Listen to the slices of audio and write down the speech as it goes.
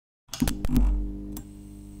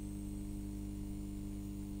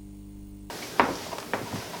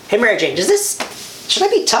Hey Mary Jane, should I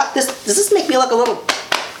be tucked? Does this make me look a little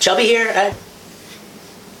chubby here?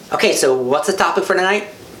 Okay, so what's the topic for tonight?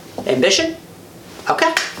 Ambition?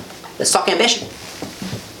 Okay, let's talk ambition.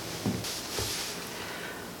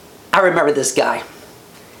 I remember this guy.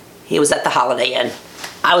 He was at the Holiday Inn.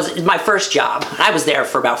 It was my first job. I was there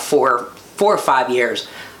for about four or 5 years.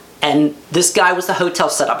 And this guy was the hotel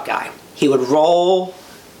setup guy. He would roll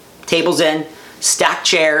tables in, stack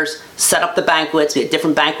chairs, set up the banquets. We had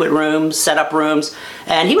different banquet rooms, set up rooms,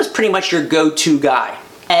 and he was pretty much your go-to guy.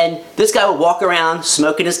 And this guy would walk around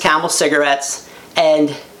smoking his Camel cigarettes,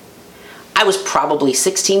 and I was probably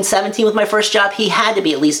 16, 17 with my first job. He had to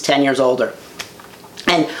be at least 10 years older.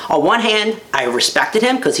 And on one hand, I respected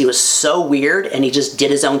him because he was so weird and he just did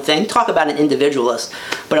his own thing. Talk about an individualist.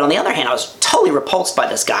 But on the other hand, I was totally repulsed by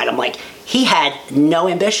this guy. And I'm like, he had no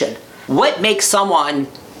ambition. What makes someone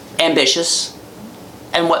ambitious?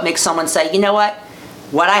 And what makes someone say, you know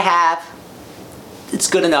what I have, it's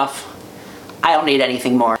good enough. I don't need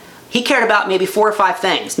anything more. He cared about maybe 4 or 5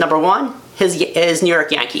 things. Number one, his New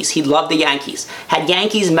York Yankees. He loved the Yankees. Had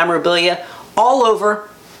Yankees memorabilia all over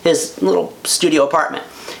his little studio apartment.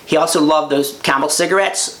 He also loved those Camel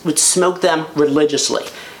cigarettes, would smoke them religiously.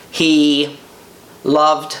 He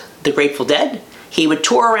loved the Grateful Dead. He would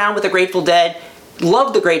tour around with the Grateful Dead,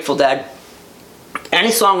 loved the Grateful Dead.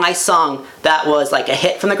 Any song I sung that was like a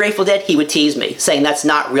hit from the Grateful Dead, he would tease me, saying that's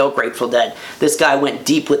not real Grateful Dead. This guy went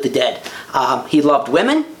deep with the Dead. He loved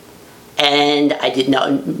women, and I did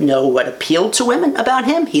not know what appealed to women about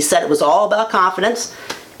him. He said it was all about confidence,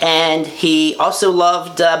 and he also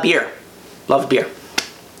loved beer. Loved beer.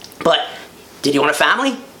 But did he want a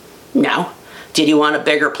family? No. Did he want a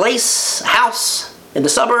bigger place, a house, in the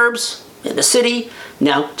suburbs, in the city?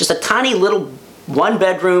 No. Just a tiny little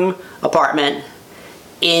 1-bedroom apartment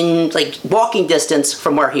in like walking distance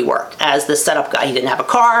from where he worked. As the setup guy, he didn't have a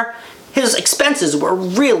car. His expenses were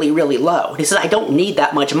really, really low. He said, I don't need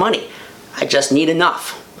that much money. I just need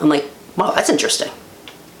enough. I'm like, wow, that's interesting.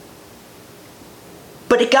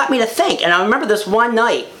 But it got me to think, and I remember this one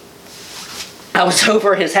night, I was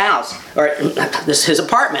over at his house, or his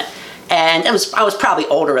apartment, and I was probably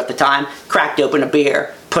older at the time, cracked open a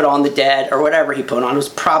beer, put on the Dead, or whatever he put on, it was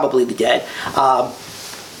probably the Dead,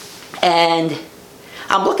 and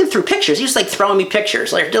I'm looking through pictures. He was like throwing me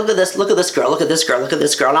pictures. Like, look at this girl, look at this girl, look at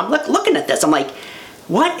this girl. And I'm looking at this. I'm like,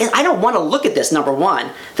 what? I don't want to look at this, number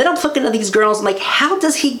one. Then I'm looking at these girls. I'm like, how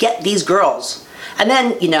does he get these girls? And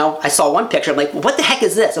then, you know, I saw one picture. I'm like, what the heck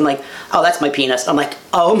is this? I'm like, oh, that's my penis. I'm like,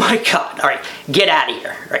 oh my God. All right, get out of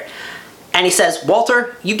here. All right. And he says,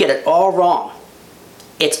 Walter, you get it all wrong.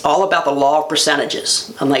 It's all about the law of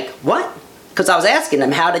percentages. I'm like, what? Because I was asking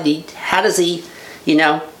him, how does he, you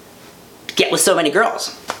know, get with so many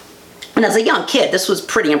girls? And as a young kid, this was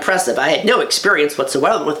pretty impressive. I had no experience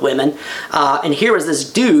whatsoever with women. And here was this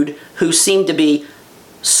dude who seemed to be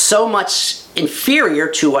so much inferior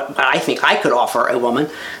to what I think I could offer a woman.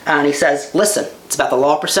 And he says, listen, it's about the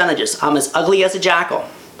law of percentages. I'm as ugly as a jackal.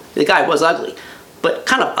 The guy was ugly, but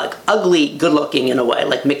kind of like ugly, good looking in a way,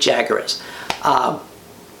 like Mick Jagger is.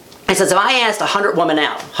 He says, if I asked 100 women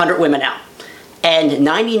out, and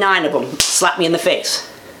 99 of them slap me in the face,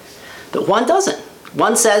 but one doesn't.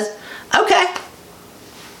 One says, okay,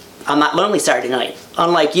 I'm not lonely Saturday night,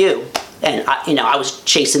 unlike you. And I was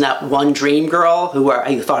chasing that one dream girl who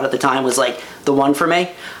I thought at the time was like the one for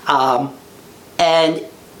me.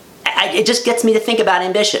 It just gets me to think about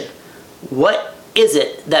ambition. What is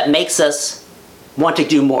it that makes us want to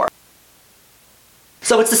do more?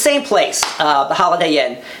 So it's the same place, the Holiday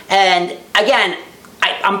Inn. And again,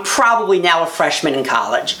 I'm probably now a freshman in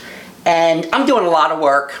college, and I'm doing a lot of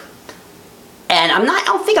work, and I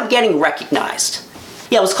don't think I'm getting recognized.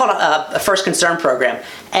 Yeah, it was called a First Concern program,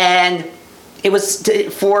 and it was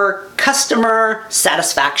for customer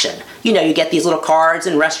satisfaction. You know, you get these little cards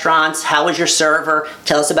in restaurants. How was your server?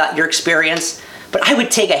 Tell us about your experience. But I would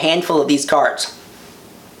take a handful of these cards,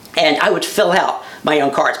 and I would fill out my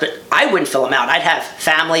own cards. But I wouldn't fill them out. I'd have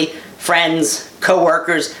family, friends,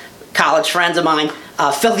 coworkers, college friends of mine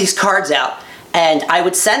fill these cards out, and I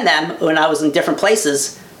would send them when I was in different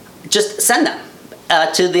places. Just send them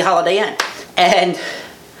to the Holiday Inn. And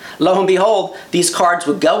lo and behold, these cards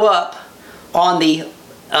would go up on the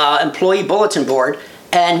employee bulletin board,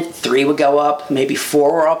 and 3 would go up, maybe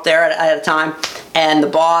 4 were up there at a time. And the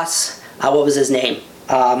boss, what was his name?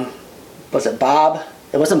 Was it Bob?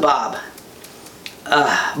 It wasn't Bob.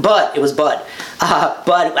 Bud, it was Bud.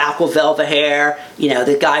 Bud, aqua velvet hair, you know,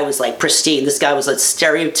 the guy was like pristine. This guy was a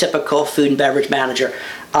stereotypical food and beverage manager.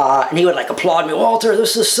 And he would like applaud me, Walter,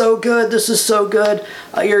 this is so good, this is so good.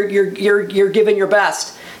 You're giving your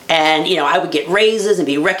best. And, I would get raises and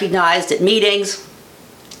be recognized at meetings.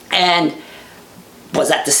 And was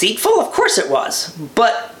that deceitful? Of course it was.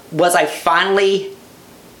 But was I finally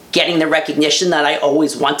getting the recognition that I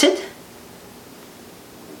always wanted?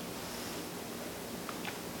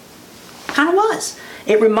 Kind of was.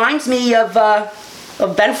 It reminds me of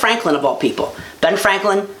Ben Franklin, of all people. Ben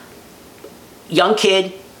Franklin, young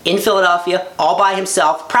kid in Philadelphia, all by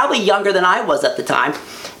himself, probably younger than I was at the time,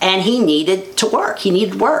 and he needed to work. He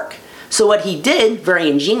needed work. So what he did, very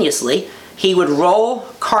ingeniously, he would roll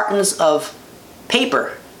cartons of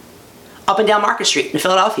paper up and down Market Street in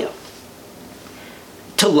Philadelphia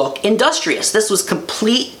to look industrious. This was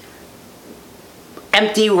complete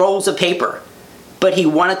empty rolls of paper, but he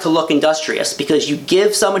wanted to look industrious because you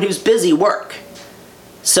give someone who's busy work.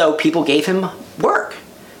 So people gave him work,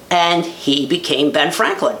 and he became Ben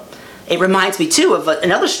Franklin. It reminds me too of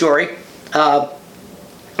another story of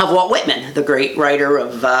Walt Whitman, the great writer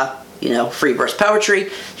of free verse poetry.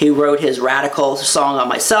 He wrote his radical song on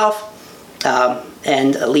myself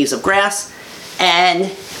and Leaves of Grass, and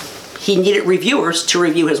he needed reviewers to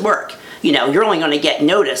review his work. You're only going to get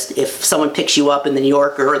noticed if someone picks you up in the New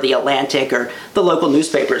Yorker or the Atlantic or the local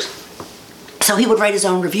newspapers. So he would write his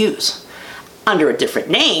own reviews under a different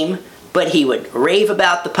name, but he would rave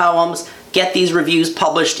about the poems, get these reviews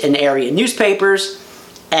published in area newspapers,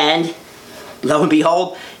 and lo and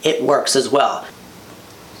behold, it works as well.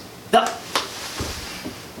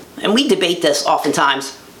 And we debate this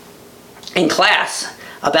oftentimes in class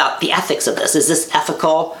about the ethics of this. Is this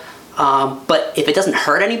ethical? But if it doesn't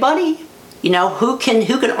hurt anybody, who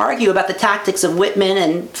can argue about the tactics of Whitman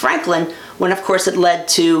and Franklin when, of course, it led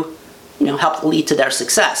to, helped lead to their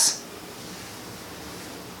success?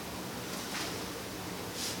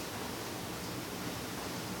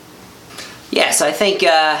 Yes, I think,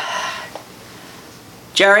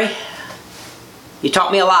 Jerry, you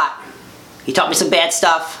taught me a lot. You taught me some bad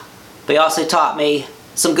stuff, but you also taught me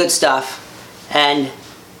some good stuff. And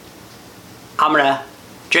I'm gonna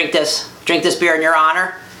drink this beer in your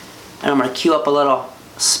honor, and I'm gonna cue up a little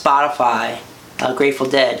Spotify, Grateful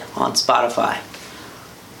Dead on Spotify.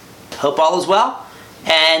 Hope all is well,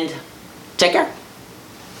 and take care.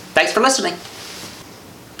 Thanks for listening.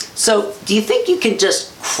 So, do you think you can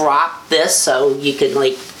just crop this so you can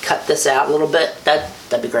cut this out a little bit?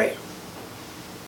 That'd be great.